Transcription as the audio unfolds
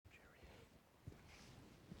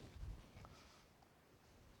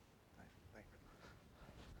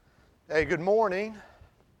Hey, good morning.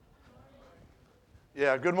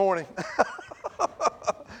 Yeah, good morning.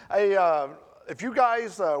 Hey, if you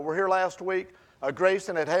guys were here last week,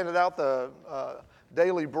 Grayson had handed out the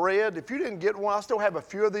daily bread. If you didn't get one, I still have a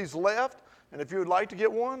few of these left. And if you would like to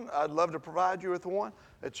get one, I'd love to provide you with one.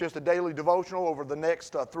 It's just a daily devotional over the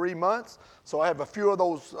next 3 months. So I have a few of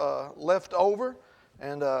those left over.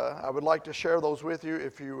 And I would like to share those with you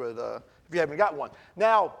if you haven't got one.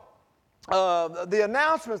 Now, the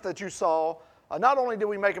announcements that you saw, not only did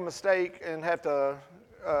we make a mistake and have to,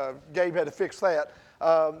 Gabe had to fix that,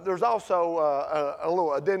 there's also a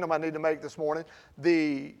little addendum I need to make this morning.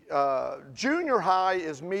 The junior high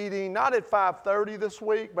is meeting not at 5:30 this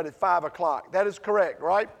week, but at 5 o'clock. That is correct,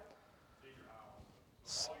 right?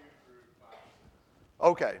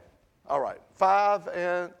 Okay, all right, 5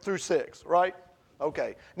 and through 6, right?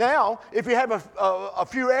 Okay. Now, if you have a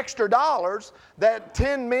few extra dollars, that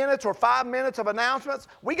 10 minutes or 5 minutes of announcements,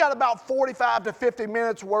 we got about 45 to 50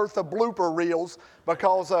 minutes worth of blooper reels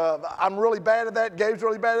because I'm really bad at that. Gabe's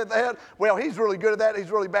really bad at that. Well, he's really good at that.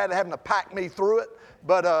 He's really bad at having to pack me through it.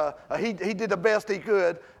 But he did the best he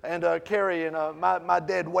could and carrying my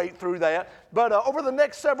dead weight through that. But over the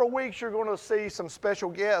next several weeks, you're going to see some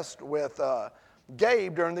special guests with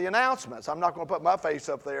Gabe during the announcements. I'm not going to put my face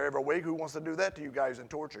up there every week. Who wants to do that to you guys and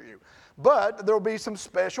torture you? But there will be some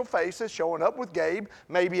special faces showing up with Gabe.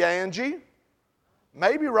 Maybe Angie.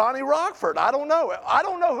 Maybe Ronnie Rockford. I don't know. I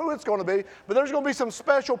don't know who it's going to be, but there's going to be some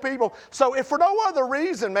special people. So if for no other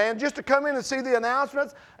reason, man, just to come in and see the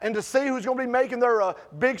announcements and to see who's going to be making their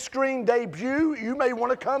big screen debut, you may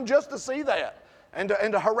want to come just to see that and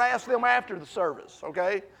to harass them after the service,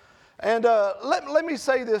 okay? And let me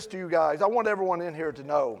say this to you guys. I want everyone in here to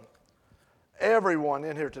know,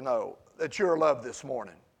 that you're loved this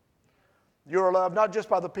morning. You are loved not just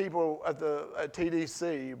by the people at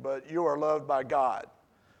TDC, but you are loved by God.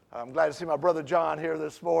 I'm glad to see my brother John here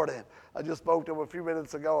this morning. I just spoke to him a few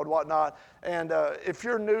minutes ago and whatnot. And if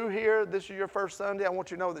you're new here, this is your first Sunday, I want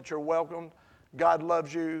you to know that you're welcome. God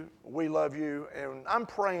loves you. We love you. And I'm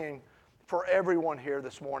praying for everyone here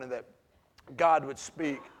this morning that God would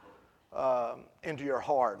speak into your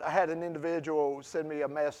heart. I had an individual send me a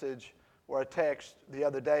message or a text the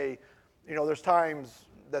other day. You know, there's times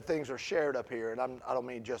that things are shared up here, and I don't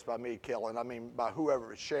mean just by me, Kellen. I mean by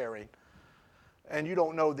whoever is sharing. And you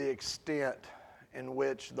don't know the extent in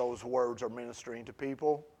which those words are ministering to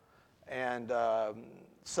people. And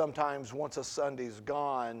sometimes once a Sunday's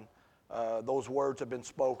gone, those words have been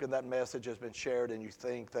spoken, that message has been shared, and you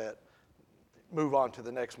think that move on to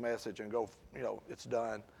the next message and go, you know, it's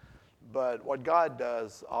done. But what God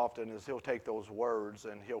does often is he'll take those words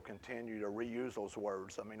and he'll continue to reuse those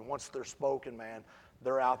words. I mean, once they're spoken, man,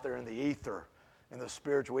 they're out there in the ether, in the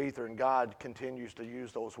spiritual ether, and God continues to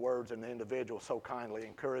use those words. And the individual so kindly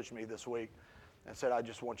encouraged me this week and said, I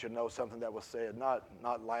just want you to know something that was said, not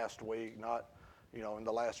last week, not, you know, in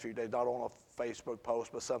the last few days, not on a Facebook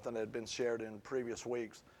post, but something that had been shared in previous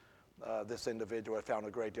weeks. This individual had found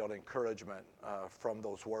a great deal of encouragement from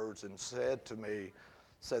those words and said to me,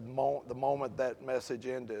 the moment that message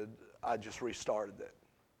ended, I just restarted it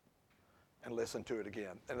and listened to it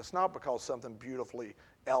again. And it's not because something beautifully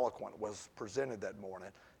eloquent was presented that morning.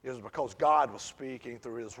 It was because God was speaking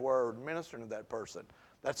through his word, ministering to that person.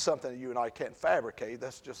 That's something that you and I can't fabricate.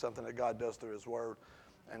 That's just something that God does through his word.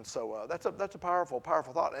 And so that's a powerful,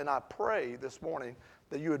 powerful thought. And I pray this morning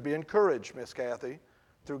that you would be encouraged, Miss Kathy,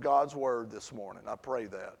 through God's word this morning. I pray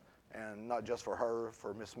that. And not just for her,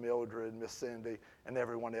 for Miss Mildred, Miss Cindy, and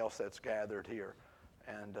everyone else that's gathered here.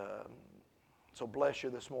 And so bless you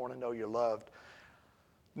this morning. Know you're loved.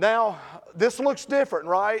 Now, this looks different,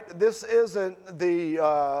 right? This isn't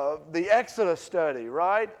the Exodus study,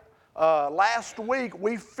 right? Last week,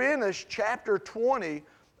 we finished chapter 20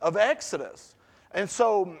 of Exodus. And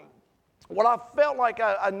so what I felt like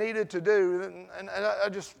I needed to do, and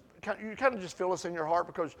you kind of just feel this in your heart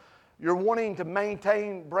because you're wanting to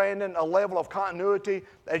maintain, Brandon, a level of continuity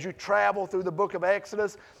as you travel through the book of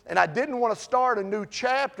Exodus. And I didn't want to start a new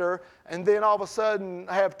chapter and then all of a sudden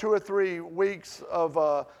have 2 or 3 weeks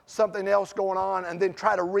of something else going on and then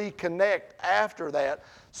try to reconnect after that.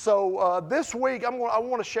 So this week, I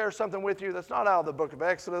want to share something with you that's not out of the book of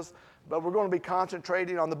Exodus, but we're going to be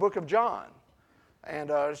concentrating on the book of John. And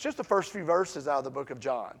it's just the first few verses out of the book of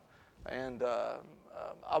John. And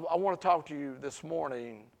I want to talk to you this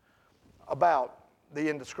morning about the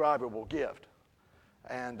indescribable gift.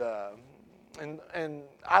 And I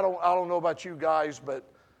don't know about you guys, but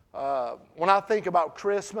when I think about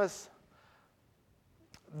Christmas,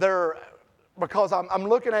 because I'm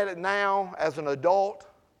looking at it now as an adult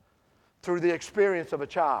through the experience of a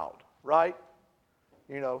child, right?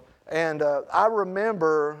 And I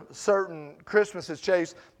remember certain Christmases,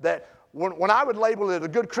 Chase, that when I would label it a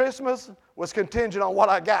good Christmas was contingent on what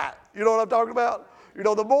I got. You know what I'm talking about?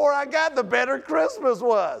 The more I got, the better Christmas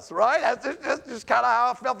was, right? That's just kind of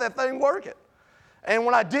how I felt that thing working. And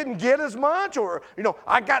when I didn't get as much, or,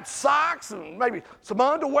 I got socks and maybe some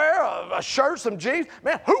underwear, a shirt, some jeans,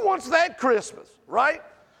 man, who wants that Christmas, right?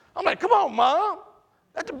 I'm like, come on, Mom.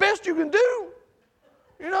 That's the best you can do.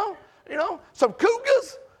 Some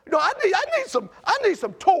cougars. I need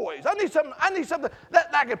some toys. I need something that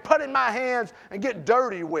I can put in my hands and get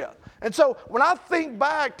dirty with. And so when I think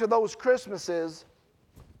back to those Christmases,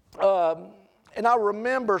 and I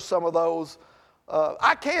remember some of those,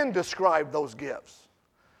 I can describe those gifts.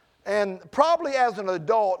 And probably as an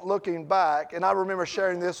adult looking back, and I remember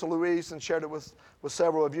sharing this with Luis and shared it with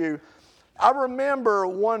several of you, I remember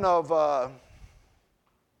one of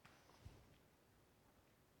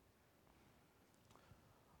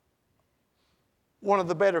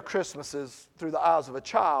the better Christmases through the eyes of a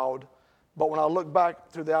child, but when I look back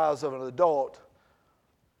through the eyes of an adult,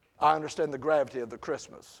 I understand the gravity of the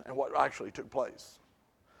Christmas and what actually took place.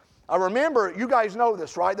 I remember, you guys know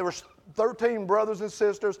this, right? There were 13 brothers and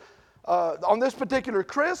sisters. On this particular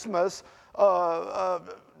Christmas, 10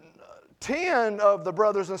 of the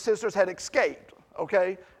brothers and sisters had escaped,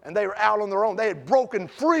 okay? And they were out on their own. They had broken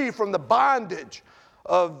free from the bondage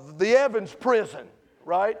of the Evans prison,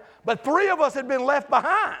 right? But 3 of us had been left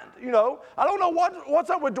behind, I don't know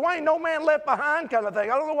what's up with Dwayne, no man left behind kind of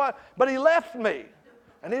thing. I don't know why, but he left me.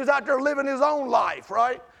 And he was out there living his own life,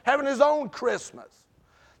 right? Having his own Christmas.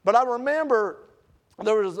 But I remember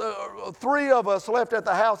there was 3 of us left at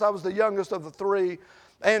the house. I was the youngest of the 3.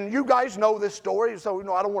 And you guys know this story, so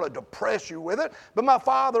I don't want to depress you with it. But my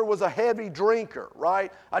father was a heavy drinker,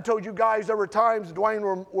 right? I told you guys there were times, Dwayne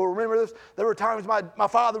will remember this, there were times my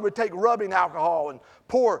father would take rubbing alcohol and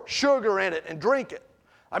pour sugar in it and drink it.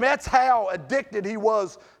 I mean, that's how addicted he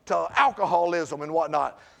was to alcoholism and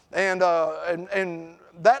whatnot. And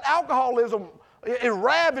that alcoholism, it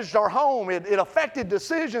ravaged our home. It affected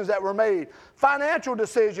decisions that were made, financial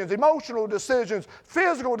decisions, emotional decisions,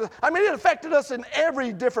 physical. It affected us in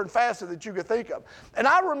every different facet that you could think of. And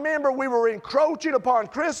I remember we were encroaching upon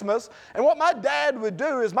Christmas, and what my dad would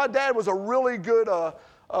do is my dad was a really good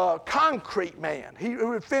concrete man. He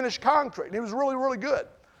would finish concrete, and he was really, really good.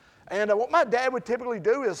 And what my dad would typically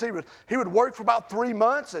do is he would work for about 3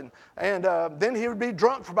 months, and then he would be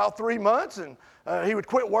drunk for about 3 months, and he would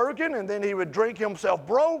quit working, and then he would drink himself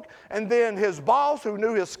broke, and then his boss, who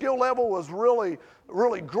knew his skill level was really,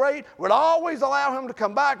 really great, would always allow him to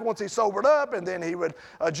come back once he sobered up, and then he would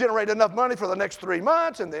generate enough money for the next 3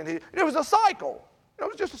 months, and then it was a cycle. It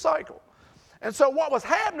was just a cycle. And so what was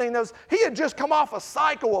happening is he had just come off a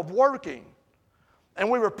cycle of working, and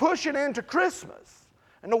we were pushing into Christmas.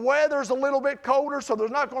 And the weather's a little bit colder, so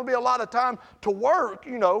there's not going to be a lot of time to work,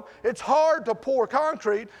 It's hard to pour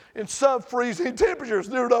concrete in sub-freezing temperatures,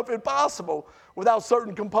 near enough impossible, without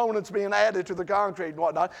certain components being added to the concrete and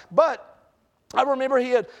whatnot. But I remember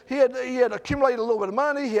he had accumulated a little bit of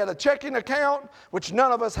money. He had a checking account, which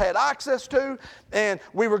none of us had access to. And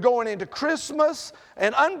we were going into Christmas.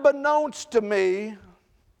 And unbeknownst to me,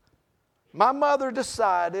 my mother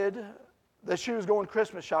decided that she was going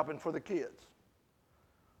Christmas shopping for the kids.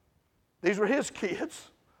 These were his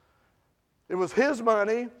kids. It was his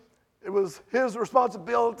money. It was his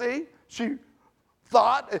responsibility, she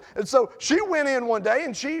thought. And so she went in one day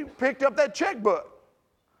and she picked up that checkbook,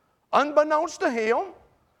 unbeknownst to him.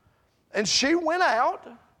 And she went out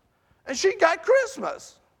and she got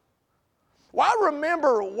Christmas. Well, I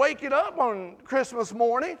remember waking up on Christmas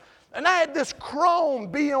morning and I had this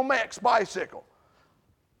chrome BMX bicycle.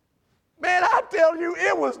 Man, I tell you,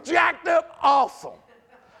 it was jacked up awesome.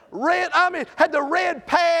 Had the red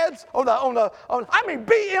pads on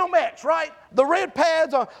BMX, right? The red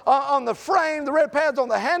pads on the frame, the red pads on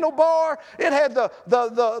the handlebar. It had the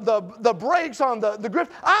brakes on the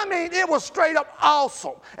grip. It was straight up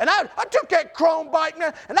awesome. And I took that chrome bike,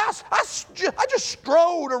 man, and I just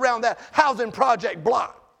strode around that housing project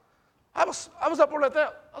block. I was up on that,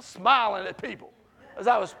 I was smiling at people as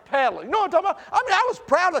I was paddling. You know what I'm talking about? I was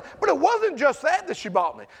proud of it, but it wasn't just that she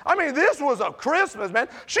bought me. This was a Christmas, man.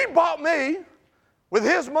 She bought me, with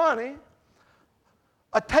his money,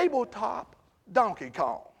 a tabletop Donkey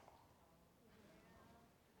Kong.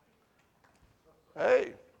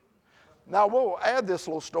 Hey. Now, we'll add this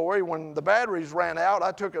little story. When the batteries ran out,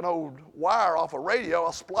 I took an old wire off a radio,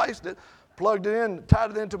 I spliced it, plugged it in,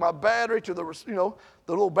 tied it into my battery to the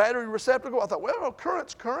little battery receptacle. I thought, well,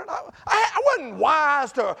 current's current. I wasn't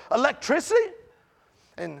wise to electricity.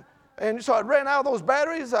 And And so I ran out of those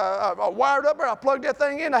batteries. I wired up there. I plugged that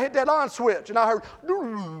thing in. I hit that on switch, and I heard,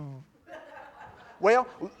 doo. Well,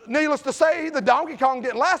 needless to say, the Donkey Kong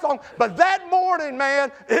didn't last long. But that morning,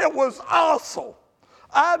 man, it was awesome.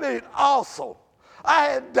 I mean, awesome. I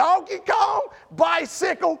had Donkey Kong,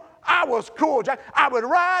 bicycle. I was cool, Jack. I would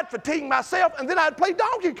ride, fatigue myself, and then I'd play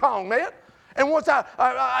Donkey Kong, man. And once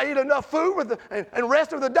I ate enough food and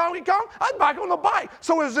rest of the Donkey Kong, I'd back on the bike.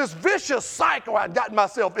 So it was this vicious cycle I'd gotten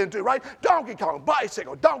myself into, right? Donkey Kong,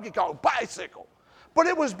 bicycle, Donkey Kong, bicycle. But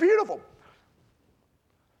it was beautiful.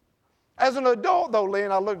 As an adult, though,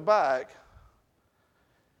 Lynn, I look back,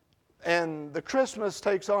 and the Christmas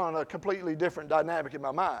takes on a completely different dynamic in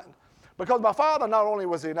my mind. Because my father, not only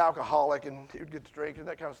was he an alcoholic, and he would get to drink and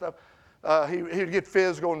that kind of stuff, he would get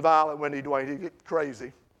physical and violent when he'd get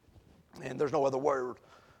crazy. And there's no other word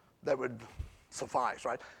that would suffice,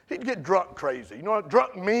 right? He'd get drunk crazy. You know what?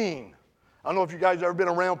 Drunk mean. I don't know if you guys have ever been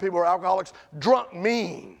around people who are alcoholics. Drunk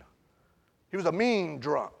mean. He was a mean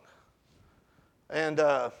drunk. And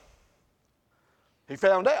he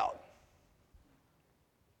found out.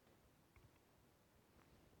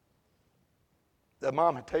 That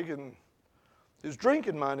Mom had taken his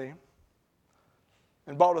drinking money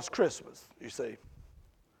and bought us Christmas, you see.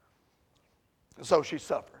 And so she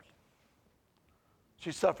suffered.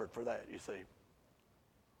 She suffered for that, you see.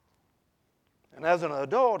 And as an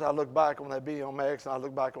adult, I look back on that BMX and I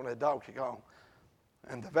look back on that Donkey Kong,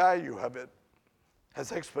 and the value of it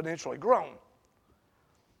has exponentially grown.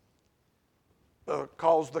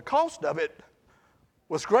 Because the cost of it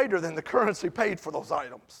was greater than the currency paid for those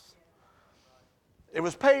items. It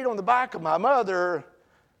was paid on the back of my mother.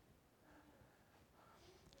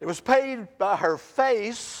 It was paid by her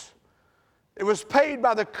face. It was paid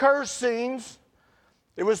by the cursings.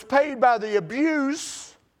 It was paid by the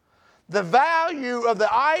abuse. The value of the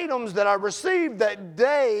items that I received that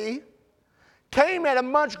day came at a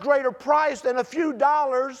much greater price than a few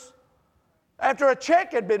dollars after a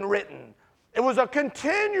check had been written. It was a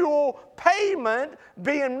continual payment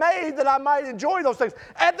being made that I might enjoy those things.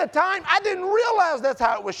 At the time, I didn't realize that's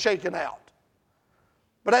how it was shaken out.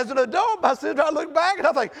 But as an adult, I look back and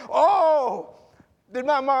I think, oh, did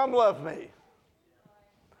my mom love me?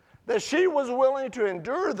 That she was willing to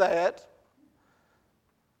endure that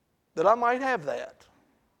I might have that.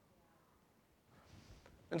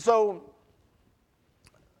 And so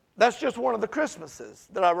that's just one of the Christmases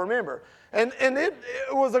that I remember. And it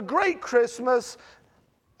was a great Christmas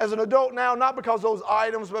as an adult now, not because of those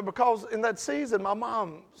items, but because in that season my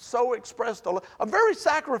mom so expressed a very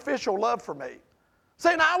sacrificial love for me.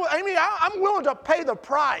 Saying, Amy, I'm willing to pay the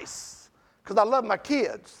price because I love my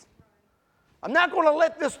kids. I'm not going to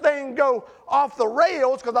let this thing go off the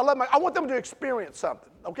rails because I want them to experience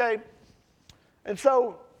something, okay? And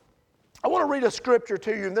so I want to read a scripture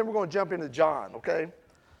to you, and then we're going to jump into John, okay?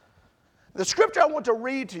 The scripture I want to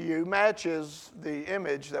read to you matches the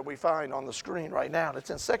image that we find on the screen right now. And it's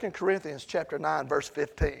in 2 Corinthians chapter 9, verse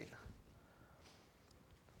 15.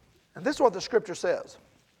 And this is what the scripture says.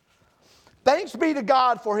 Thanks be to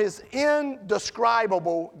God for his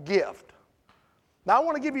indescribable gift. Now I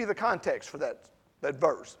want to give you the context for that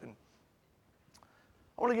verse. And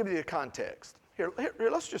I want to give you the context. Here,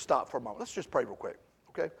 let's just stop for a moment. Let's just pray real quick,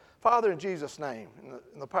 okay? Father, in Jesus' name,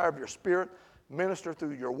 in the power of your Spirit, minister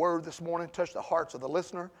through your word this morning. Touch the hearts of the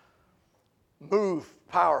listener. Move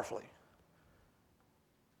powerfully.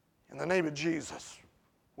 In the name of Jesus,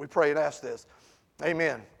 we pray and ask this.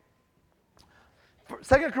 Amen.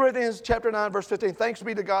 2 Corinthians chapter 9, verse 15. Thanks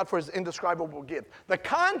be to God for his indescribable gift. The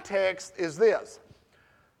context is this.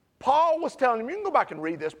 Paul was telling them, you can go back and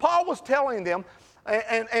read this. Paul was telling them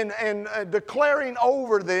and declaring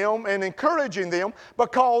over them and encouraging them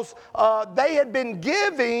because they had been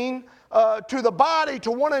giving to the body,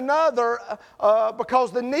 to one another,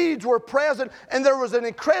 because the needs were present, and there was an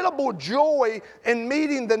incredible joy in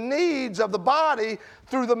meeting the needs of the body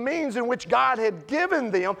through the means in which God had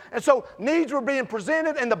given them. And so needs were being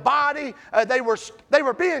presented, and the body, they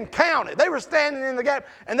were being counted. They were standing in the gap,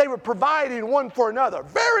 and they were providing one for another.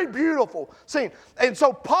 Very beautiful scene. And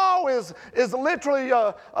so Paul is literally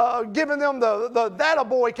giving them the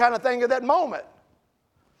that-a-boy kind of thing at that moment.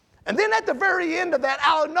 And then at the very end of that,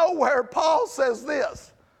 out of nowhere, Paul says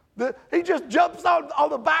this. He just jumps on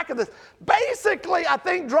the back of this. Basically, I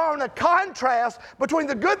think drawing a contrast between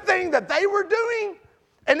the good thing that they were doing,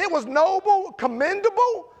 and it was noble,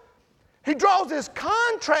 commendable. He draws this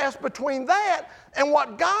contrast between that and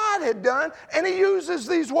what God had done, and he uses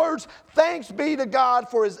these words, thanks be to God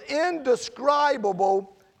for his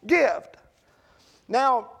indescribable gift.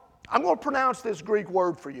 Now, I'm going to pronounce this Greek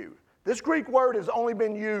word for you. This Greek word has only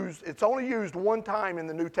been used, it's only used one time in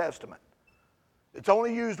the New Testament. It's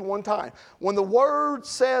only used one time. When the word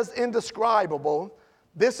says indescribable,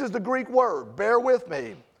 this is the Greek word, bear with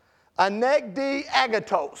me,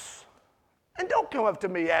 anegdiagatos. And don't come up to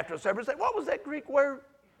me after service and say, what was that Greek word?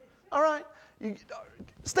 All right? Get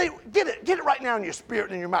it right now in your spirit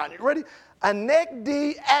and in your mind. You ready?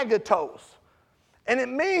 Anegdiagatos. And it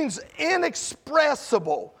means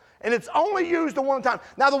inexpressible. And it's only used the one time.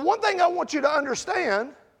 Now, the one thing I want you to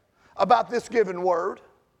understand about this given word,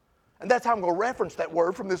 and that's how I'm going to reference that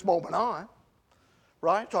word from this moment on,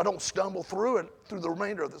 right? So I don't stumble through it through the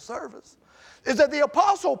remainder of the service, is that the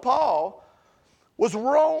Apostle Paul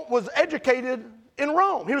was educated in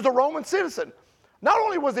Rome. He was a Roman citizen. Not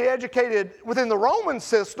only was he educated within the Roman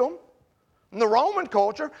system, in the Roman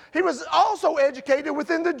culture, he was also educated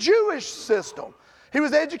within the Jewish system. He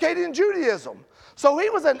was educated in Judaism. So he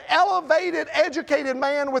was an elevated, educated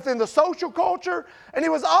man within the social culture, and he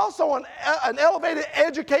was also an elevated,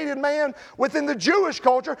 educated man within the Jewish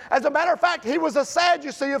culture. As a matter of fact, he was a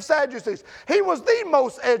Sadducee of Sadducees. He was the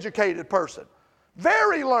most educated person,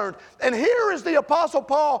 very learned. And here is the Apostle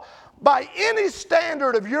Paul. By any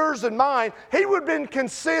standard of yours and mine, he would have been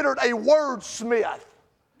considered a wordsmith.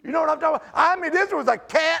 You know what I'm talking about? I mean, this was a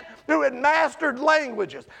cat who had mastered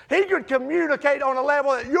languages. He could communicate on a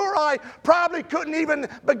level that you or I probably couldn't even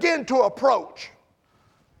begin to approach.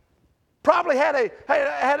 Probably had a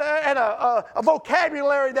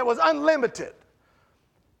vocabulary that was unlimited.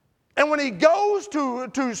 And when he goes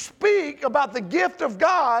to speak about the gift of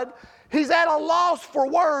God, he's at a loss for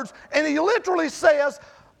words, and he literally says,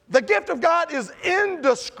 the gift of God is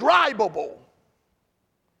indescribable.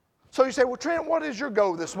 So you say, well, Trent, what is your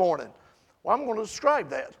goal this morning? Well, I'm going to describe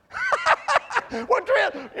that. Well,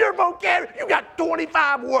 Trent, your vocabulary, you got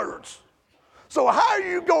 25 words. So how are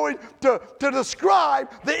you going to describe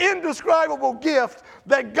the indescribable gift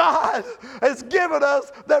that God has given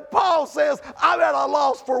us, that Paul says, I'm at a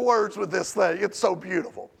loss for words with this thing. It's so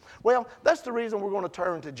beautiful. Well, that's the reason we're going to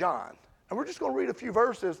turn to John. And we're just going to read a few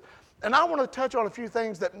verses. And I want to touch on a few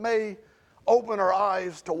things that may open our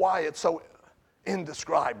eyes to why it's so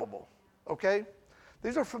indescribable, okay?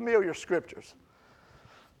 These are familiar scriptures,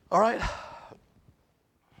 all right?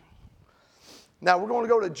 Now, we're going to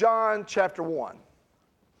go to John chapter 1.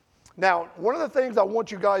 Now, one of the things I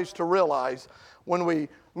want you guys to realize when we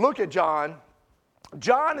look at John,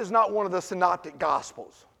 John is not one of the synoptic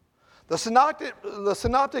gospels. The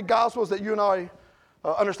synoptic gospels that you and I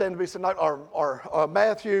understand to be synoptic are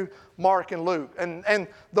Matthew, Mark, and Luke. And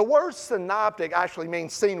the word synoptic actually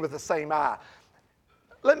means seen with the same eye.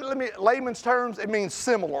 Let me layman's terms, it means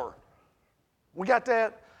similar. We got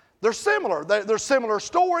that? They're similar. They're similar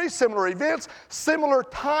stories, similar events, similar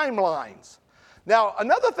timelines. Now,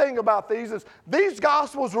 another thing about these is these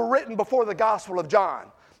Gospels were written before the Gospel of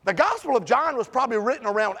John. The Gospel of John was probably written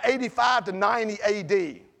around 85 to 90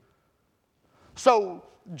 AD. So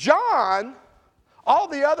John, all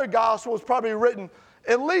the other Gospels probably written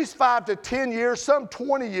at least 5 to 10 years, some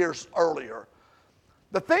 20 years earlier.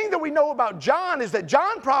 The thing that we know about John is that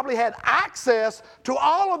John probably had access to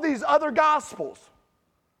all of these other Gospels.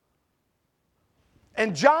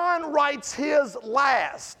 And John writes his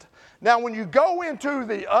last. Now, when you go into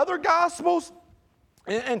the other Gospels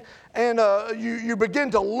and you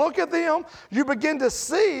begin to look at them, you begin to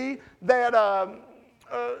see that,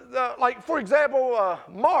 like, for example,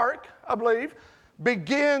 Mark, I believe,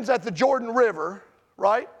 begins at the Jordan River,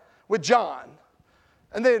 right, with John.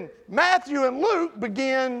 And then Matthew and Luke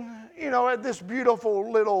begin, at this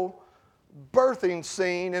beautiful little birthing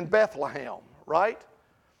scene in Bethlehem, right?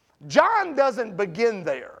 John doesn't begin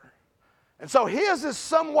there. And so his is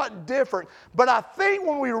somewhat different. But I think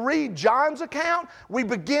when we read John's account, we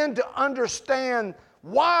begin to understand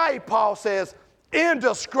why Paul says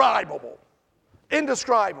indescribable.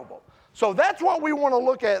 Indescribable. So that's what we want to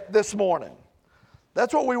look at this morning.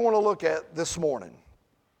 That's what we want to look at this morning.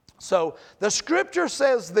 So the scripture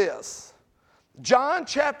says this, John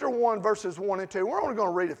chapter 1, verses 1 and 2. We're only going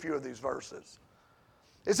to read a few of these verses.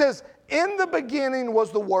 It says, in the beginning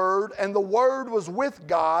was the Word, and the Word was with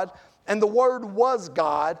God, and the Word was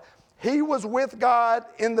God. He was with God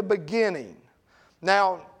in the beginning.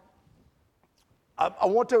 Now, I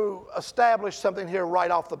want to establish something here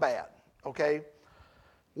right off the bat, okay?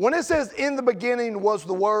 When it says in the beginning was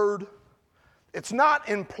the Word, it's not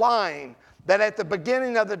implying that at the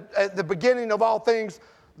beginning of all things,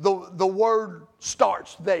 the Word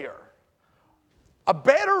starts there. A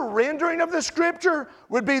better rendering of the scripture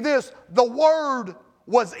would be this: the Word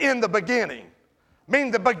was in the beginning,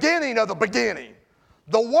 meaning the beginning of the beginning.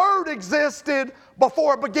 The Word existed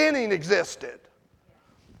before a beginning existed.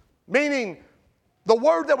 meaning the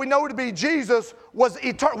word that we know to be Jesus was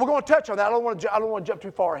eternal. We're going to touch on that. I don't want to jump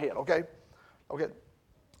too far ahead, okay? Okay.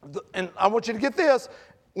 And I want you to get this.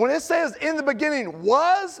 When it says in the beginning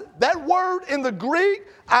was, that word in the Greek,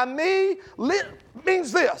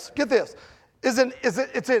 means this. Get this.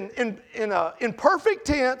 It's in perfect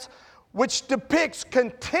tense, which depicts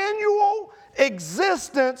continual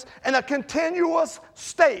existence in a continuous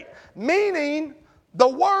state. Meaning, the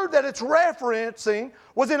word that it's referencing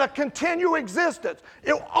was in a continual existence.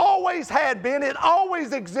 It always had been, it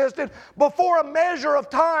always existed before a measure of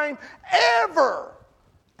time ever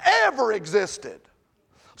existed.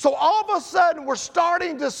 So all of a sudden we're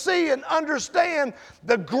starting to see and understand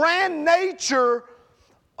the grand nature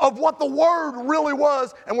of what the Word really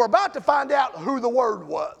was, and we're about to find out who the Word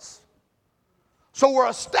was. So we're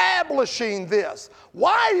establishing this.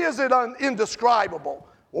 Why is it indescribable?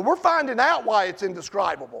 Well, we're finding out why it's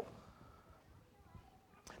indescribable.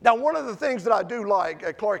 Now, one of the things that I do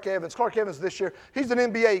like Clark Evans this year, he's an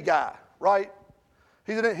NBA guy, right?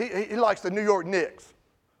 He likes the New York Knicks.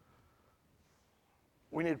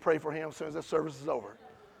 We need to pray for him as soon as this service is over.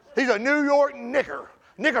 He's a New York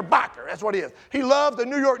Knickerbocker, that's what he is. He loved the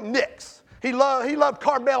New York Knicks. He loved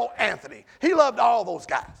Carmelo Anthony. He loved all those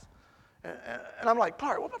guys. And I'm like,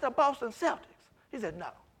 Clark, what about the Boston Celtics? He said, no,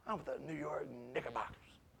 I'm with the New York Knickerbockers.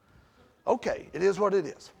 Okay, it is what it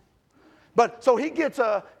is. But so he gets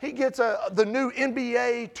the new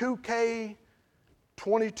NBA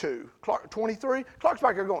 2K22. 23? Clark's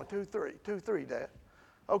back there going, 2-3, Dad.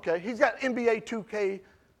 Okay, he's got NBA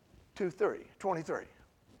 2K23.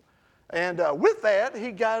 And with that,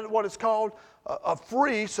 he got what is called a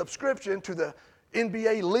free subscription to the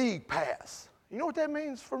NBA League Pass. You know what that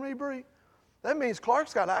means for me, Bree? That means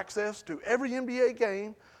Clark's got access to every NBA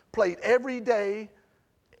game, played every day,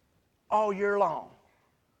 all year long.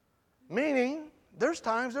 Meaning, there's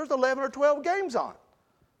 11 or 12 games on.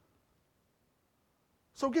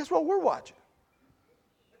 So guess what we're watching?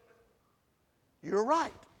 You're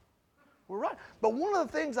right. We're right. But one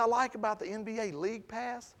of the things I like about the NBA League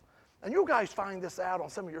Pass, and you guys find this out on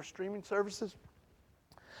some of your streaming services,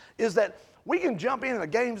 is that we can jump in and the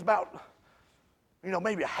game's about,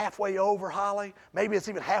 maybe halfway over, Holly. Maybe it's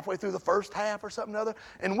even halfway through the first half or something or other.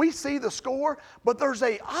 And we see the score, but there's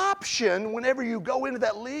an option whenever you go into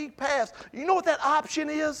that League Pass. You know what that option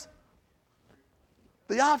is?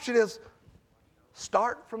 The option is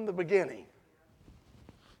start from the beginning.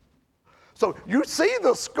 So you see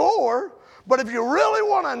the score, but if you really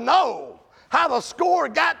want to know how the score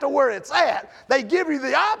got to where it's at, they give you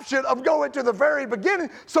the option of going to the very beginning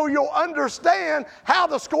so you'll understand how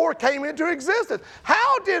the score came into existence.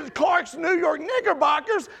 How did Clark's New York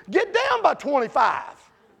Knickerbockers get down by 25?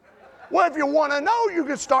 Well, if you want to know, you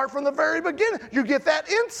can start from the very beginning. You get that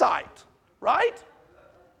insight, right?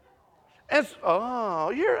 And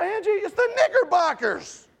you're Angie, it's the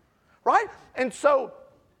Knickerbockers, right? And so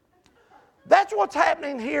that's what's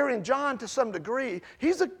happening here in John to some degree.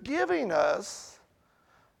 He's giving us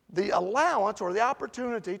the allowance or the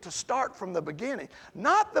opportunity to start from the beginning.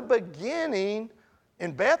 Not the beginning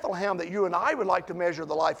in Bethlehem that you and I would like to measure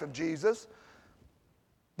the life of Jesus,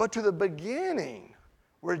 but to the beginning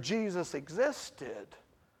where Jesus existed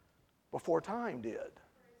before time did.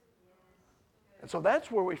 And so that's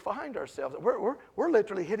where we find ourselves. We're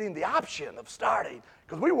literally hitting the option of starting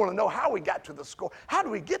because we want to know how we got to the score. How do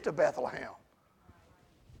we get to Bethlehem?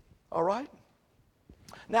 All right?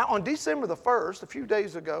 Now, on December the 1st, a few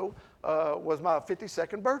days ago, was my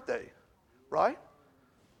 52nd birthday, right?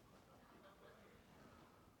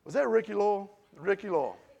 Was that Ricky Lowell? Ricky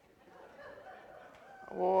Lowell.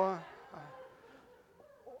 Boy,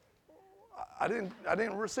 I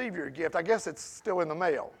didn't receive your gift. I guess it's still in the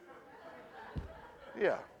mail.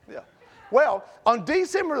 Yeah. Well, on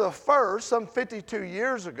December the 1st, some 52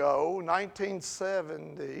 years ago,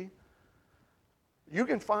 1970, you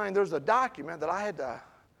can find there's a document that I had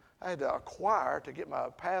to acquire to get my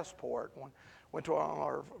passport. Went to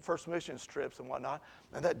our first missions trips and whatnot,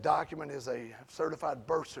 and that document is a certified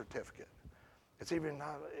birth certificate.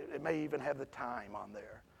 It may even have the time on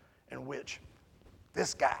there in which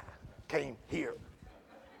this guy came here.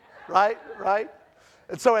 Right?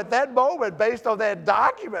 And so at that moment, based on that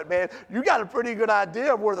document, man, you got a pretty good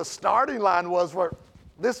idea of where the starting line was for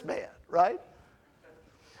this man, right?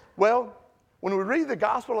 Well, when we read the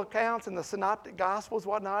gospel accounts and the synoptic gospels,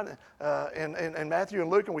 whatnot, and Matthew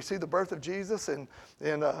and Luke, and we see the birth of Jesus in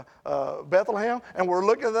Bethlehem, and we're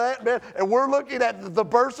looking at that, man, and we're looking at the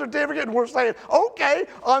birth certificate, and we're saying, okay,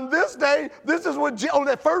 on this day, on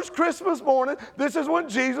that first Christmas morning, this is when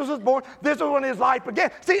Jesus was born. This is when his life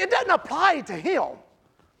began. See, it doesn't apply to him.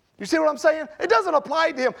 You see what I'm saying? It doesn't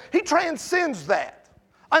apply to him. He transcends that.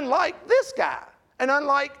 Unlike this guy and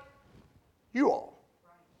unlike you all.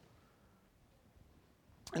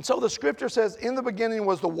 And so the scripture says, in the beginning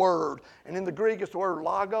was the Word. And in the Greek, it's the word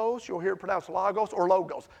logos. You'll hear it pronounced logos or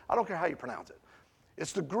logos. I don't care how you pronounce it.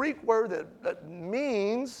 It's the Greek word that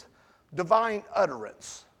means divine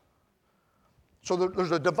utterance. So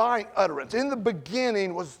there's a divine utterance. In the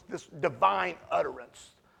beginning was this divine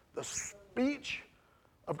utterance. The speech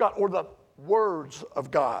of God, or the words of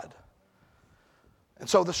God. And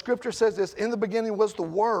so the scripture says this, in the beginning was the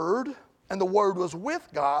Word, and the Word was with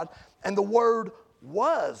God, and the Word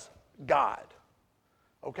was God.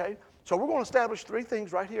 Okay? So we're going to establish three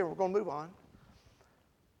things right here. We're going to move on.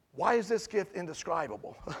 Why is this gift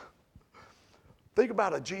indescribable? Think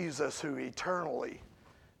about a Jesus who eternally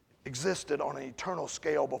existed on an eternal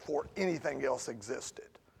scale before anything else existed.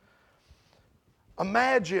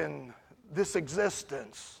 Imagine this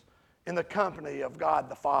existence in the company of God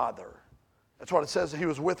the Father. That's what it says, he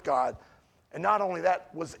was with God. And not only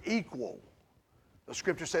that, was equal. The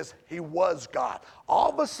scripture says he was God.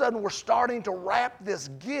 All of a sudden, we're starting to wrap this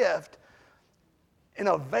gift in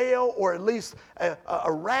a veil, or at least a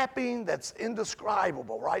wrapping that's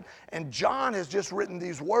indescribable, right? And John has just written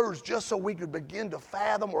these words just so we could begin to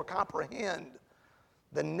fathom or comprehend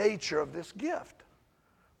the nature of this gift,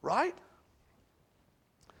 right?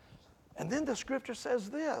 And then the scripture says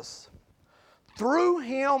this, through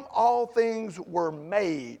him all things were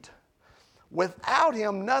made. Without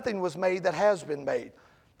him nothing was made that has been made.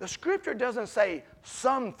 The scripture doesn't say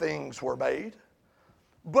some things were made,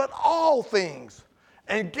 but all things.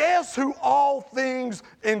 And guess who all things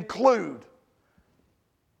include?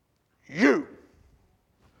 You.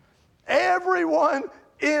 Everyone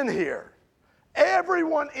in here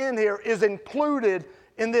is included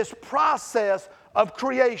in this process of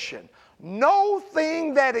creation. No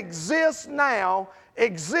thing that exists now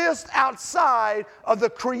exists outside of the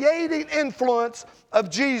creating influence of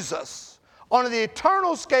Jesus on the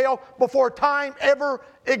eternal scale before time ever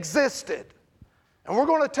existed. And we're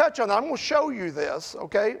going to touch on that. I'm going to show you this,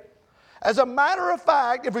 okay? As a matter of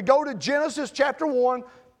fact, if we go to Genesis chapter 1,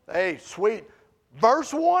 hey, sweet.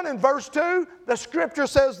 Verse 1 and verse 2, the scripture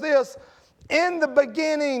says this, in the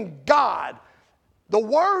beginning, God. The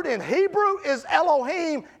word in Hebrew is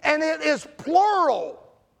Elohim, and it is plural.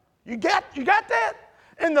 You got that?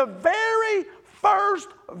 In the very first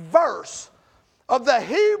verse of the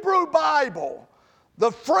Hebrew Bible,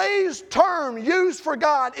 the phrase, term used for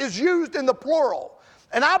God is used in the plural.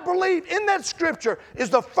 And I believe in that scripture is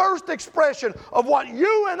the first expression of what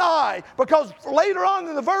you and I, because later on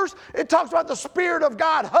in the verse, it talks about the Spirit of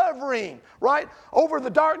God hovering, right? Over the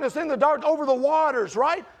darkness, in the dark, over the waters,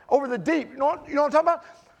 right? Over the deep. You know what I'm talking about?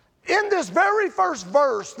 In this very first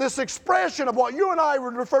verse, this expression of what you and I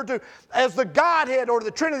would refer to as the Godhead or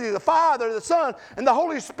the Trinity, the Father, the Son, and the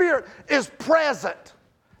Holy Spirit is present.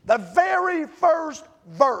 The very first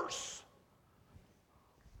verse.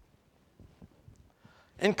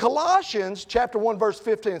 In Colossians chapter 1, verse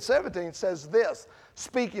 15 and 17 says this,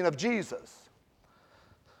 speaking of Jesus.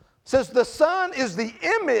 It says, the Son is the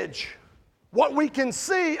image, what we can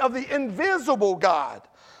see of the invisible God,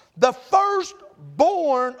 the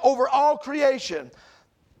firstborn over all creation.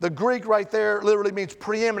 The Greek right there literally means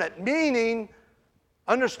preeminent, meaning,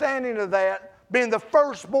 understanding of that, being the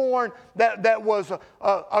firstborn that was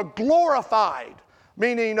glorified.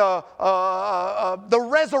 Meaning the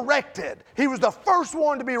resurrected. He was the first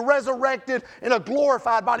one to be resurrected in a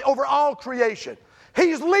glorified body over all creation.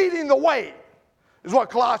 He's leading the way, is what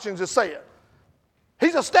Colossians is saying.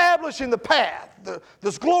 He's establishing the path,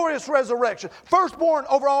 this glorious resurrection. Firstborn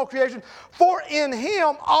over all creation. For in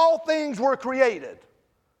him all things were created.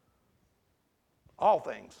 All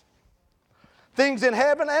things. Things in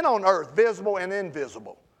heaven and on earth, visible and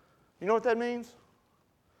invisible. You know what that means?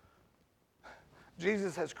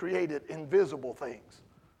 Jesus has created invisible things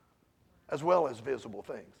as well as visible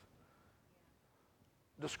things.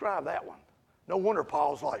 Describe that one. No wonder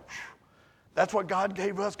Paul's like, that's what God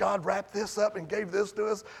gave us. God wrapped this up and gave this to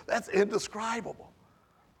us. That's indescribable.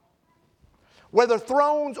 Whether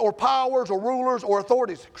thrones or powers or rulers or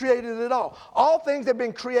authorities, created it all. All things have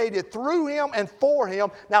been created through him and for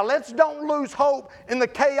him. Now don't lose hope in the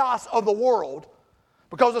chaos of the world.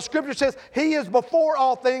 Because the scripture says he is before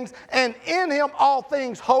all things, and in him all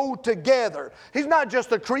things hold together. He's not just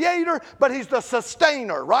the creator, but he's the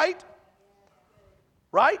sustainer, right?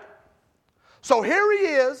 Right? So here he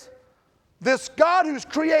is, this God who's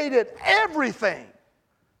created everything.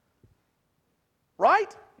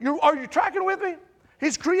 Right? Are you tracking with me?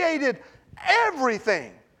 He's created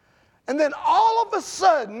everything. And then all of a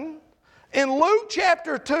sudden, In Luke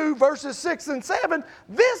chapter 2, verses 6 and 7,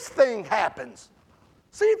 this thing happens.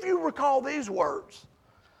 See if you recall these words.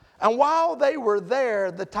 And while they were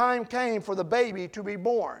there, the time came for the baby to be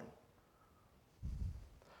born.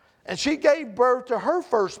 And she gave birth to her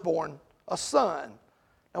firstborn, a son.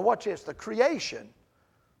 Now watch this, the creation,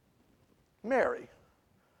 Mary,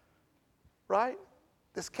 right?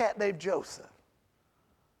 This cat named Joseph.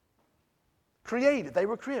 Created, they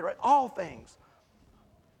were created, right? All things.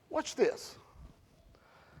 Watch this.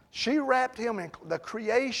 She wrapped him in, the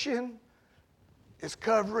creation is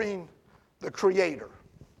covering the Creator.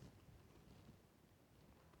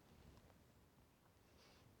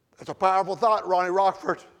 That's a powerful thought, Ronnie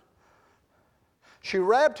Rockford. She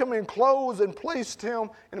wrapped him in clothes and placed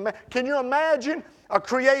him in a... Can you imagine a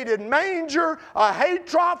created manger, a hay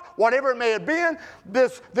trough, whatever it may have been?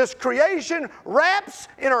 This creation wraps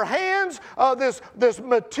in her hands this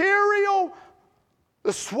material,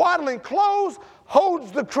 the swaddling clothes,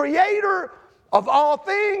 holds the Creator of all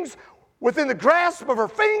things within the grasp of her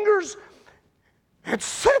fingers and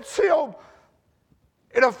sets him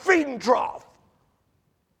in a feeding trough.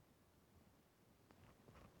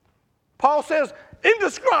 Paul says,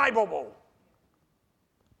 indescribable.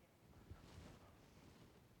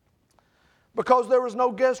 Because there was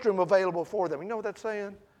no guest room available for them. You know what that's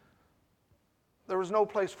saying? There was no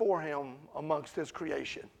place for him amongst his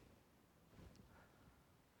creation.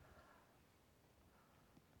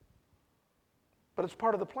 But it's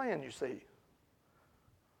part of the plan, you see.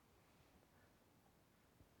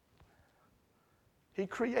 He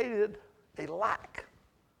created a lack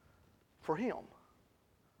for him.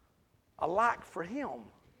 A lack for him,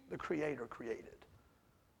 the Creator created.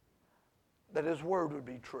 That His Word would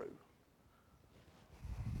be true.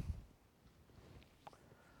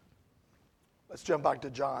 Let's jump back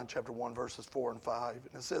to John chapter 1, verses 4 and 5. And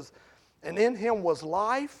it says, and in Him was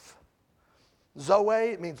life.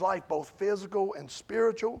 Zoe, it means life both physical and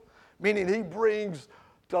spiritual, meaning He brings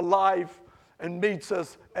to life and meets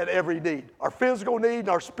us at every need. Our physical need and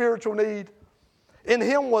our spiritual need. In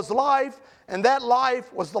Him was life, and that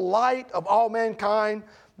life was the light of all mankind.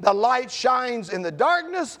 The light shines in the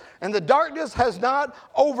darkness, and the darkness has not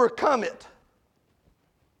overcome it.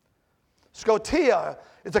 Scotia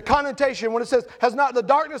is a connotation when it says the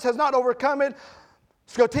darkness has not overcome it.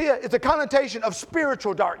 Scotia is a connotation of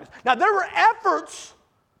spiritual darkness. Now there were efforts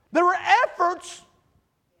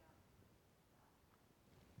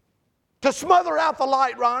to smother out the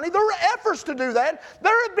light, Ronnie. There were efforts to do that.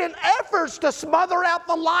 There have been efforts to smother out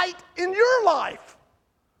the light in your life.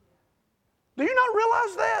 Do you not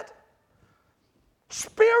realize that?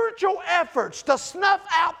 Spiritual efforts to snuff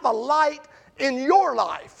out the light in your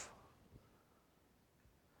life.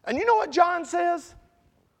 And you know what John says?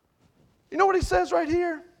 You know what he says right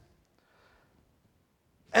here?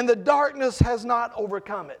 And the darkness has not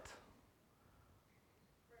overcome it.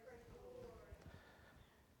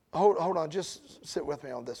 Hold on, just sit with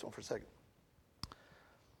me on this one for a second.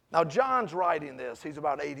 Now, John's writing this. He's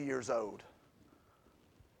about 80 years old.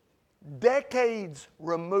 Decades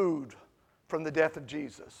removed from the death of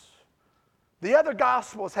Jesus. The other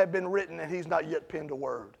Gospels have been written and he's not yet penned a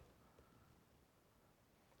word.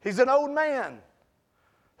 He's an old man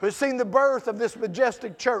who has seen the birth of this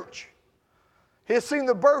majestic church. He has seen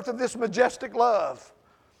the birth of this majestic love.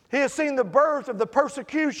 He has seen the birth of the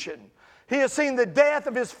persecution. He has seen the death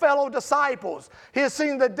of his fellow disciples. He has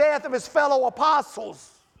seen the death of his fellow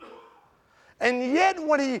apostles. And yet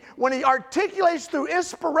when he articulates through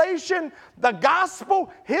inspiration the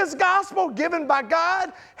gospel, his gospel given by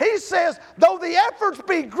God, he says, though the efforts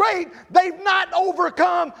be great, they've not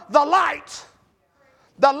overcome the light.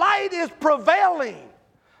 The light is prevailing.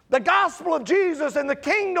 The gospel of Jesus and the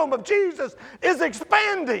kingdom of Jesus is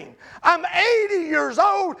expanding. I'm 80 years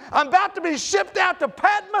old. I'm about to be shipped out to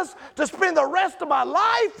Patmos to spend the rest of my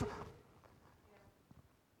life.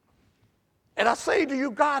 And I say to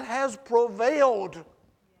you, God has prevailed.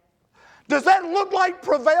 Does that look like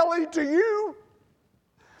prevailing to you?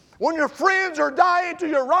 When your friends are dying to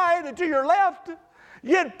your right and to your left,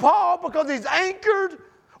 yet Paul, because he's anchored,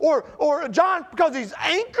 or John, because he's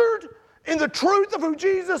anchored in the truth of who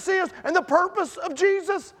Jesus is and the purpose of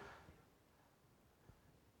Jesus,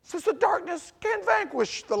 says the darkness can't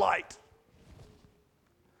vanquish the light.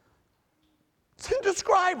 It's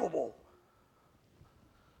indescribable.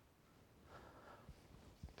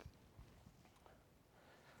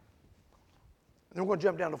 And then we're going to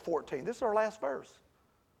jump down to 14. This is our last verse.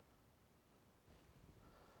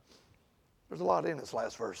 There's a lot in this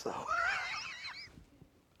last verse, though.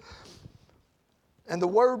 And the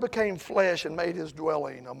Word became flesh and made His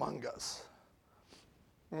dwelling among us.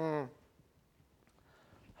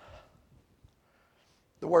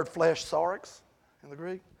 The word flesh, sarx, in the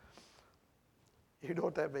Greek. You know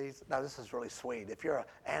what that means? Now, this is really sweet. If you're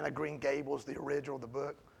Anna Green Gables, the original of the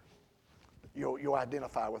book, you'll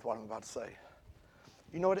identify with what I'm about to say.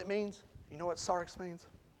 You know what it means? You know what sarx means?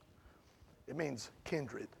 It means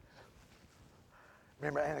kindred.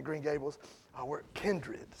 Remember Anna Green Gables? Oh, we're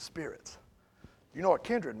kindred spirits. You know what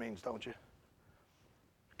kindred means, don't you?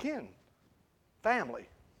 Kin, family.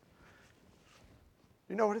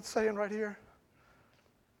 You know what it's saying right here?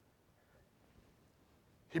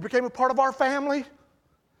 He became a part of our family,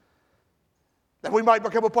 that we might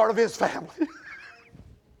become a part of his family.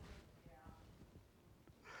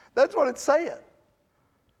 That's what it's saying.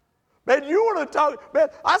 Man, you want to talk, man,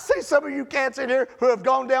 I see some of you cats in here who have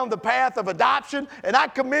gone down the path of adoption, and I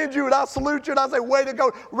commend you and I salute you and I say, way to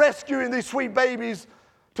go, rescuing these sweet babies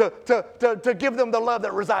to give them the love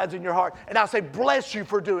that resides in your heart. And I say, bless you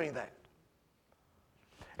for doing that.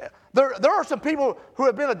 There are some people who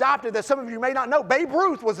have been adopted that some of you may not know. Babe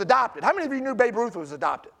Ruth was adopted. How many of you knew Babe Ruth was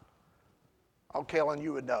adopted? Oh, Kellen,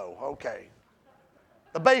 you would know. Okay.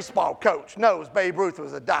 The baseball coach knows Babe Ruth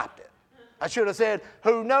was adopted. I should have said,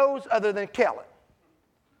 who knows other than Kellen?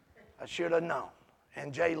 I should have known.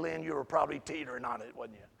 And Jay Lynn, you were probably teetering on it,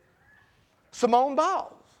 wasn't you? Simone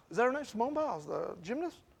Biles. Is that her name? Simone Biles, the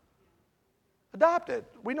gymnast? Adopted.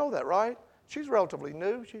 We know that, right? She's relatively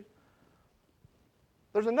new.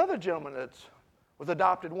 There's another gentleman that was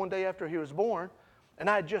adopted one day after he was born, and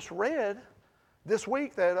I had just read this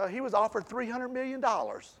week that he was offered $300 million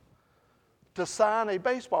to sign a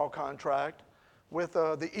baseball contract with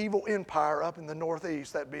the evil empire up in the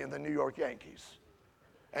Northeast, that being the New York Yankees.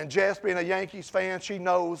 And Jess, being a Yankees fan, she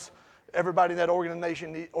knows everybody in that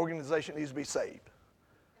organization needs to be saved.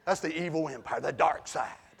 That's the evil empire, the dark side.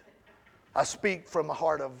 I speak from the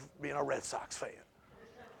heart of being a Red Sox fan.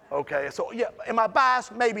 Okay, so yeah, am I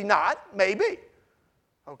biased? Maybe not, maybe.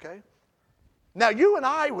 Okay. Now you and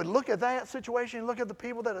I would look at that situation, look at the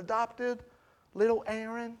people that adopted little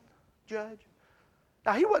Aaron Judge.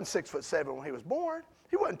 Now he wasn't 6'7" when he was born.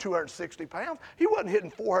 He wasn't 260 pounds. He wasn't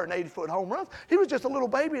hitting 480-foot home runs. He was just a little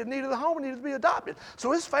baby that needed a home and needed to be adopted.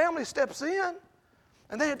 So his family steps in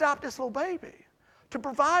and they adopt this little baby to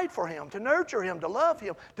provide for him, to nurture him, to love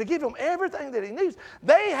him, to give him everything that he needs.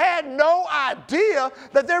 They had no idea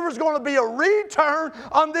that there was going to be a return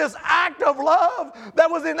on this act of love that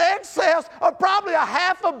was in excess of probably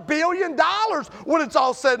 $500 million when it's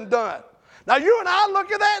all said and done. Now you and I look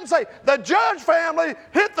at that and say, the Judge family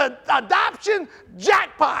hit the adoption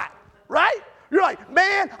jackpot, right? You're like,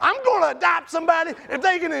 man, I'm going to adopt somebody if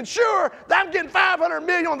they can ensure that I'm getting $500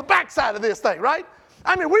 million on the backside of this thing, right?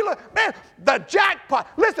 I mean, we look, man, the jackpot.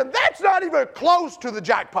 Listen, that's not even close to the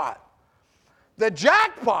jackpot. The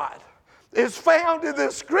jackpot is found in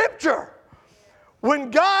this scripture. When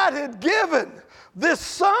God had given this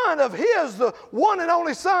son of his, the one and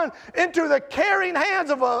only son, into the caring hands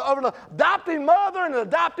of an adopting mother and an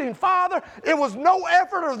adopting father, it was no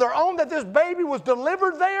effort of their own that this baby was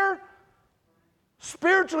delivered there.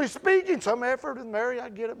 Spiritually speaking, some effort in Mary, I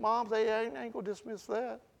get it, moms, they ain't going to dismiss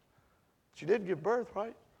that. She did give birth,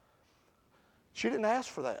 right? She didn't ask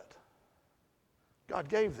for that. God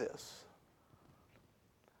gave this.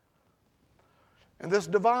 And this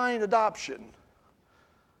divine adoption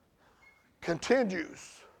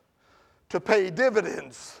continues to pay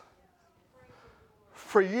dividends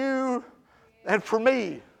for you and for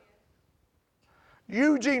me.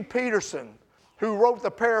 Eugene Peterson, who wrote the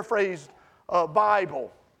paraphrased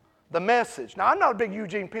Bible, the Message. Now, I'm not a big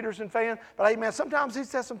Eugene Peterson fan, but hey, man, sometimes he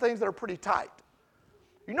says some things that are pretty tight.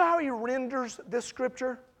 You know how he renders this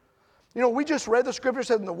scripture? You know, we just read the scripture,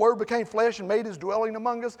 said, and the Word became flesh and made his dwelling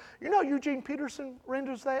among us. You know how Eugene Peterson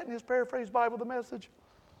renders that in his paraphrased Bible, the Message?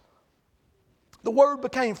 The Word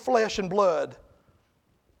became flesh and blood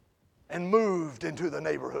and moved into the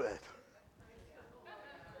neighborhood.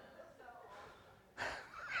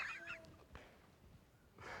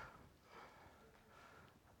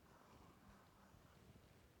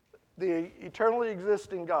 The eternally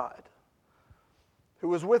existing God, who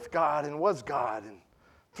was with God and was God, and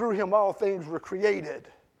through him all things were created,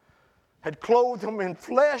 had clothed him in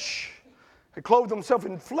flesh, had clothed himself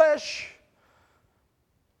in flesh,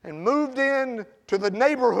 and moved in to the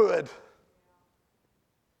neighborhood.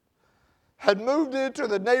 Had moved into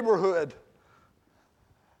the neighborhood.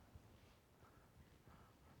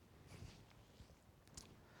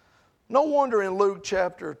 No wonder in Luke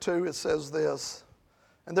chapter 2 it says this.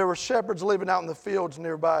 And there were shepherds living out in the fields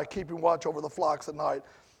nearby, keeping watch over the flocks at night.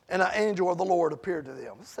 And an angel of the Lord appeared to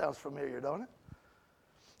them. This sounds familiar, don't it?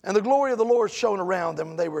 And the glory of the Lord shone around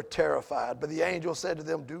them, and they were terrified. But the angel said to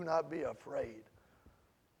them, do not be afraid.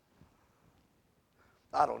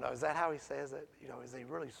 I don't know. Is that how he says it? You know, is he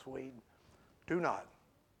really sweet? Do not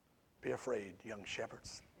be afraid, young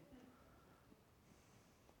shepherds.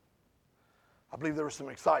 I believe there was some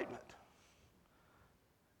excitement.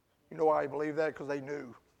 You know why I believe that? Because they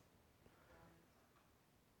knew.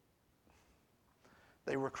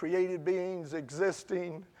 They were created beings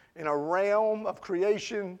existing in a realm of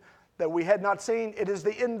creation that we had not seen. It is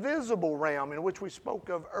the invisible realm in which we spoke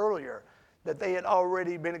of earlier, that they had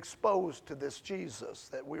already been exposed to this Jesus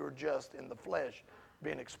that we were just in the flesh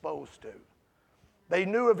being exposed to. They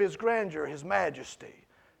knew of his grandeur, his majesty,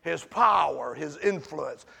 his power, his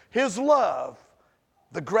influence, his love,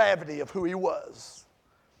 the gravity of who he was.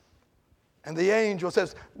 And the angel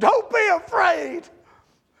says, don't be afraid.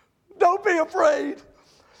 Don't be afraid.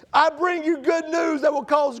 I bring you good news that will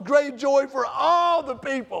cause great joy for all the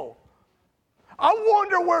people. I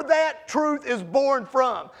wonder where that truth is born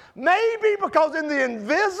from. Maybe because in the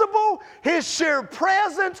invisible, his sheer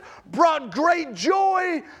presence brought great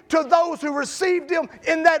joy to those who received him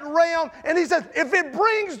in that realm. And he says, if it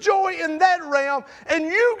brings joy in that realm, and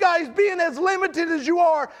you guys being as limited as you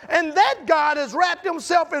are, and that God has wrapped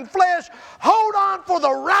himself in flesh, hold on for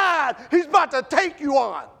the ride he's about to take you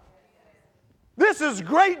on. This is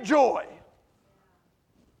great joy.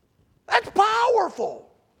 That's powerful.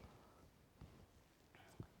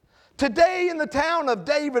 Today in the town of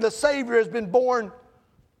David, a Savior has been born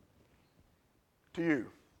to you.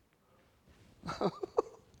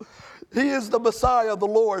 He is the Messiah of the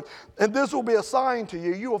Lord, and this will be a sign to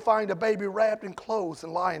you. You will find a baby wrapped in clothes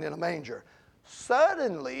and lying in a manger.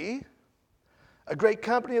 Suddenly, a great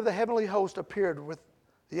company of the heavenly host appeared with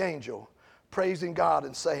the angel, praising God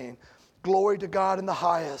and saying, glory to God in the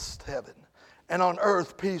highest heaven, and on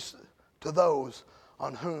earth peace to those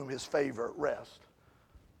on whom his favor rests.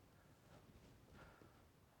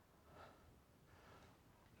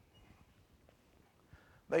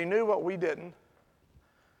 They knew what we didn't,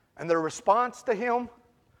 and their response to him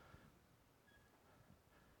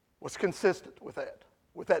was consistent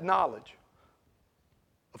with that knowledge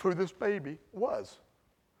of who this baby was.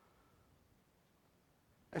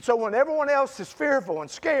 And so when everyone else is fearful and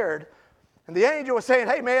scared, and the angel was saying,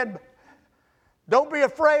 hey man, don't be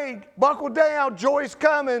afraid, buckle down, joy's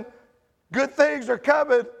coming, good things are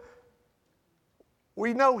coming.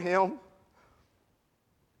 We know him,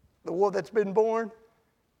 the one that's been born.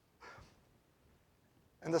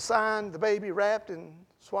 And the sign, the baby wrapped in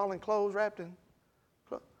swaddling clothes, wrapped in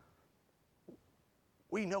clothes.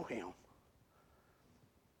 We know him.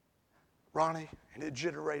 Ronnie, and it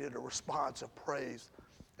generated a response of praise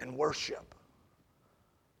and worship.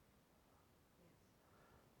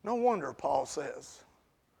 No wonder Paul says,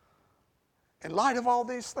 in light of all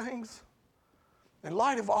these things, in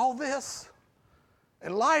light of all this,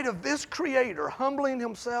 in light of this Creator humbling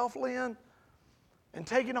himself, Lynn, and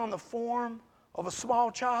taking on the form of a small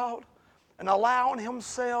child and allowing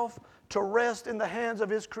himself to rest in the hands of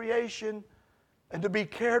his creation and to be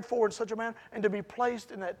cared for in such a manner and to be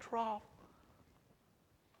placed in that trough.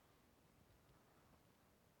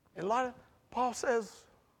 In light of, Paul says,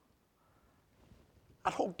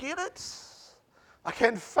 I don't get it. I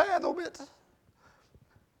can't fathom it.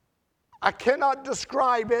 I cannot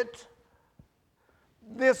describe it.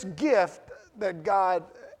 This gift that God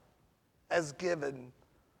has given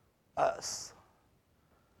us.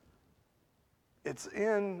 It's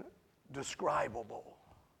indescribable.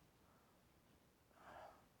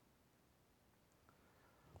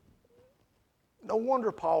 No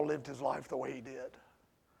wonder Paul lived his life the way he did.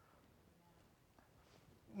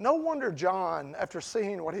 No wonder John, after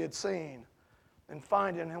seeing what he had seen and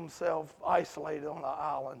finding himself isolated on an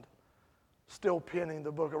island, still penning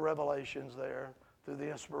the book of Revelations there through the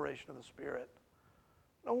inspiration of the Spirit.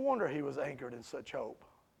 No wonder he was anchored in such hope.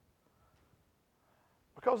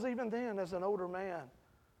 Because even then, as an older man,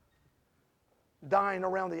 dying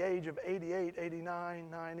around the age of 88,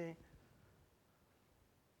 89, 90,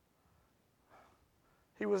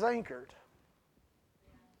 he was anchored.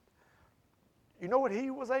 You know what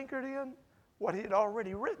he was anchored in? What he had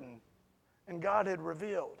already written and God had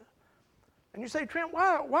revealed. And you say, Trent,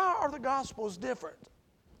 why are the Gospels different?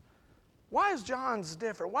 Why is John's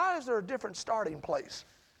different? Why is there a different starting place?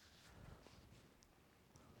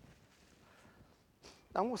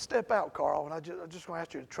 I'm going to step out, Carl, and I'm just going to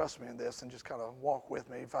ask you to trust me in this and just kind of walk with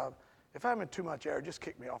me. If I'm in too much air, just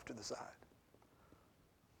kick me off to the side.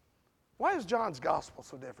 Why is John's gospel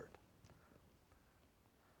so different?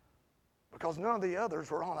 Because none of the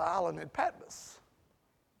others were on an island in Patmos.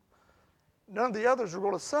 None of the others were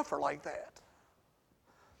going to suffer like that.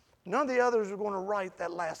 None of the others were going to write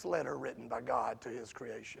that last letter written by God to his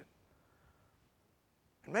creation.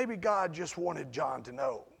 And maybe God just wanted John to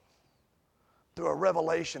know through a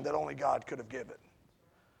revelation that only God could have given.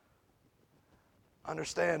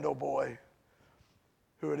 Understand, oh boy,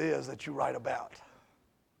 who it is that you write about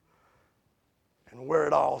and where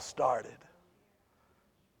it all started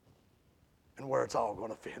and where it's all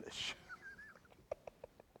going to finish.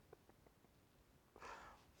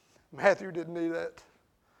 Matthew didn't need that.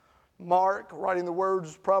 Mark, writing the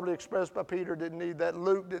words probably expressed by Peter, didn't need that.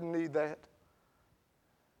 Luke didn't need that.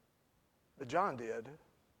 But John did.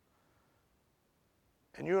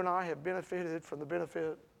 And you and I have benefited from the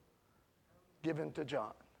benefit given to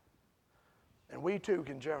John. And we too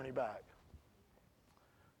can journey back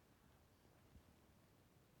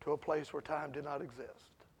to a place where time did not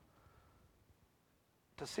exist.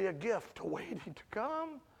 To see a gift waiting to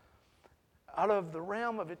come out of the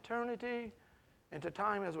realm of eternity into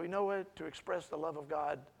time as we know it, to express the love of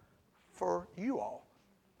God for you all.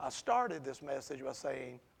 I started this message by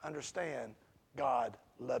saying, understand, God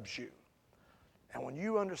loves you. And when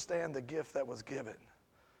you understand the gift that was given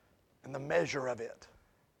and the measure of it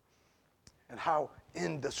and how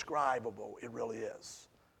indescribable it really is,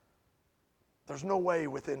 there's no way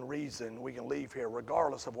within reason we can leave here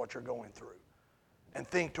regardless of what you're going through and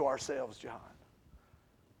think to ourselves, John,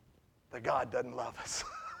 that God doesn't love us.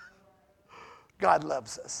 God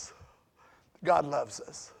loves us. God loves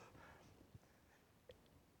us.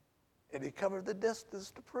 And he covered the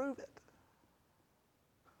distance to prove it.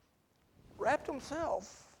 Wrapped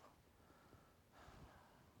himself.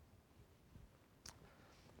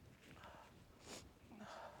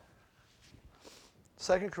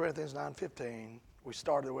 Second Corinthians 9:15, we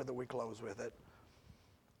started with it, we close with it.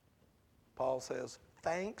 Paul says,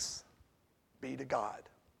 thanks be to God.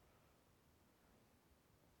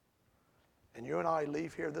 And you and I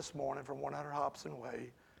leave here this morning from 100 Hobson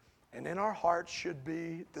Way, and in our hearts should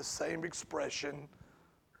be the same expression.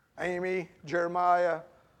 Amy, Jeremiah,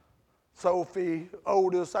 Sophie,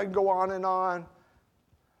 Otis, I can go on and on.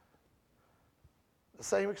 The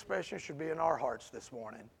same expression should be in our hearts this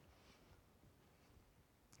morning.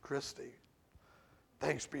 Christy,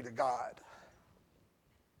 thanks be to God.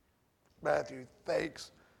 Matthew,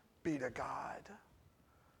 thanks be to God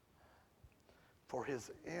for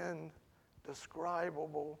his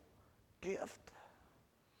indescribable gift.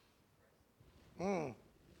 So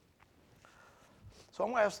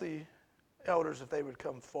I'm going to ask the elders if they would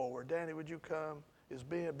come forward. Danny, would you come? Is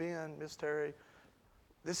Ben, Miss Terry?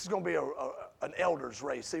 This is going to be an elders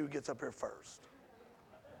race. See who gets up here first.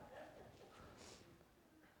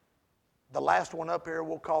 The last one up here,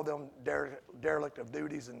 we'll call them derelict of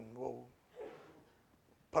duties, and we'll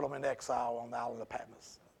put them in exile on the island of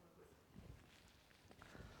Patmos.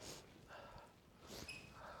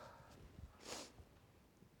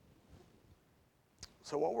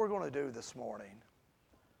 So what we're going to do this morning,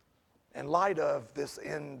 in light of this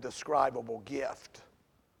indescribable gift,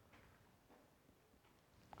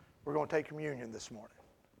 we're going to take communion this morning.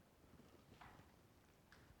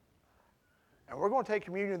 And we're going to take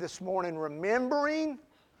communion this morning remembering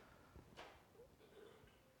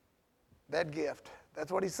that gift. That's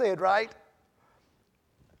what he said, right?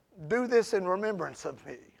 Do this in remembrance of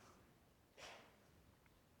me.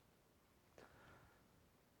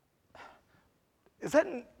 Does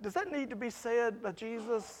that need to be said by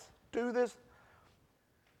Jesus? Do this?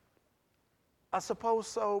 I suppose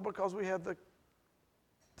so, because we have the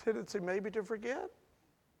tendency maybe to forget.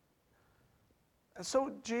 And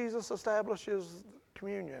so Jesus establishes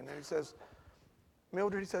communion, and he says,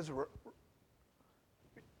 Mildred, he says,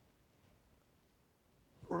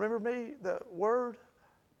 remember me, the Word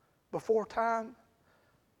before time,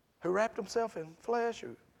 who wrapped himself in flesh,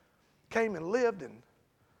 who came and lived and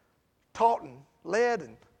taught and led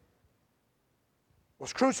and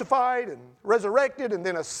was crucified and resurrected and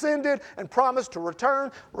then ascended and promised to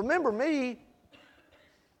return. Remember me.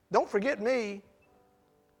 Don't forget me.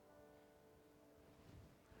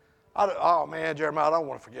 Oh, man, Jeremiah, I don't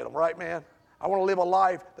want to forget them, right, man? I want to live a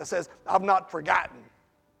life that says, I've not forgotten,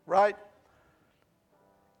 right?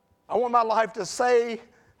 I want my life to say,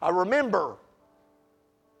 I remember.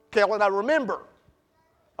 Kellen, I remember.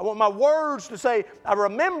 I want my words to say, I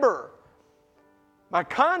remember. My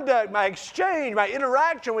conduct, my exchange, my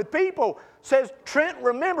interaction with people says Trent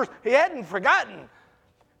remembers. He hadn't forgotten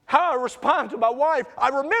how I respond to my wife. I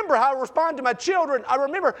remember how I respond to my children. I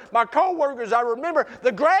remember my co-workers. I remember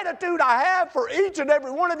the gratitude I have for each and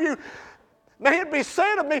every one of you. May it be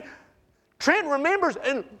said of me, Trent remembers,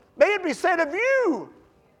 and may it be said of you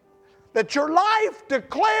that your life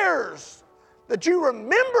declares that you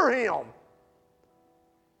remember him.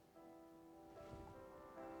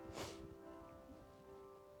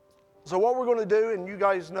 So what we're going to do, and you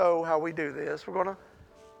guys know how we do this, we're going to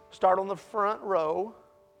start on the front row.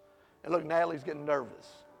 And look, Natalie's getting nervous.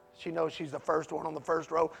 She knows she's the first one on the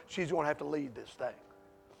first row. She's going to have to lead this thing.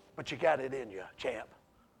 But you got it in you, champ.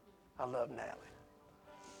 I love Natalie.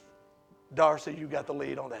 Darcy, you got the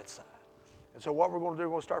lead on that side. And so what we're going to do,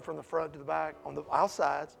 we're going to start from the front to the back on the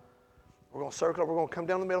outsides. We're going to circle, we're going to come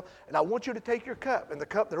down the middle. And I want you to take your cup. And the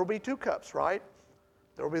cup, there will be 2 cups, right?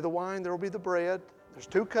 There will be the wine, there will be the bread. There's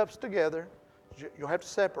 2 cups together. You'll have to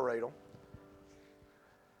separate them.